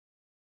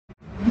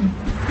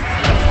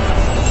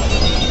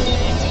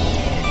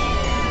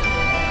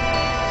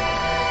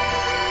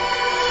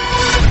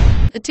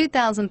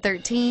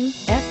2013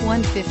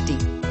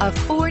 F-150. A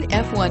Ford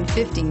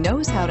F-150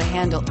 knows how to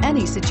handle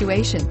any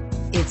situation.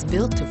 It's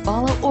built to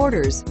follow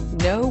orders,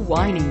 no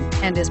whining,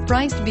 and is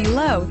priced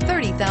below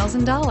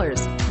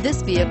 $30,000.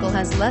 This vehicle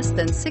has less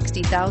than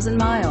 60,000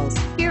 miles.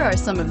 Here are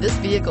some of this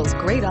vehicle's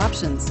great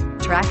options: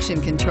 traction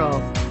control,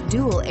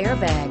 dual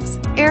airbags,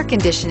 air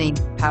conditioning,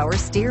 power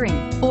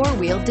steering,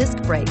 four-wheel disc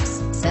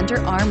brakes, center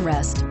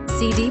armrest,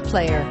 CD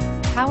player,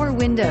 power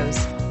windows,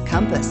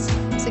 compass,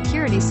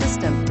 security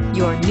system.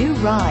 Your new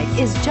ride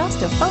is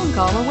just a phone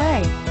call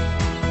away.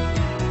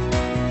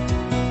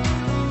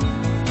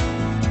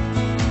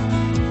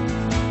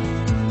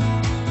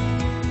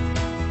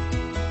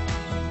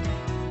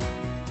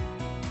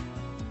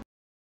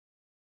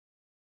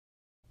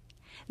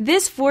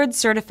 This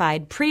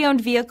Ford-certified pre-owned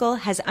vehicle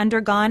has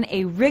undergone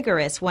a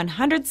rigorous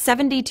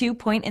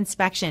 172-point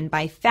inspection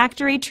by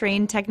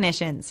factory-trained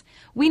technicians.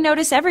 We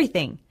notice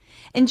everything.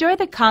 Enjoy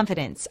the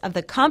confidence of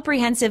the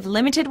comprehensive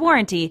limited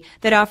warranty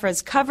that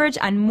offers coverage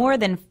on more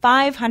than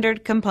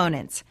 500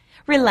 components.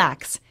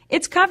 Relax,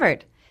 it's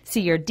covered.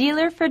 See your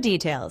dealer for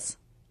details.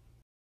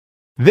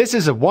 This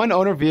is a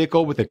one-owner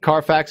vehicle with a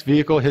Carfax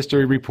Vehicle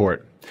History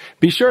Report.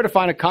 Be sure to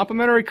find a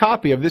complimentary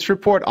copy of this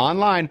report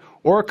online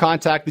or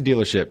contact the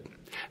dealership.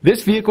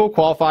 This vehicle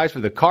qualifies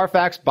for the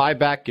Carfax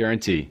Buyback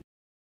Guarantee.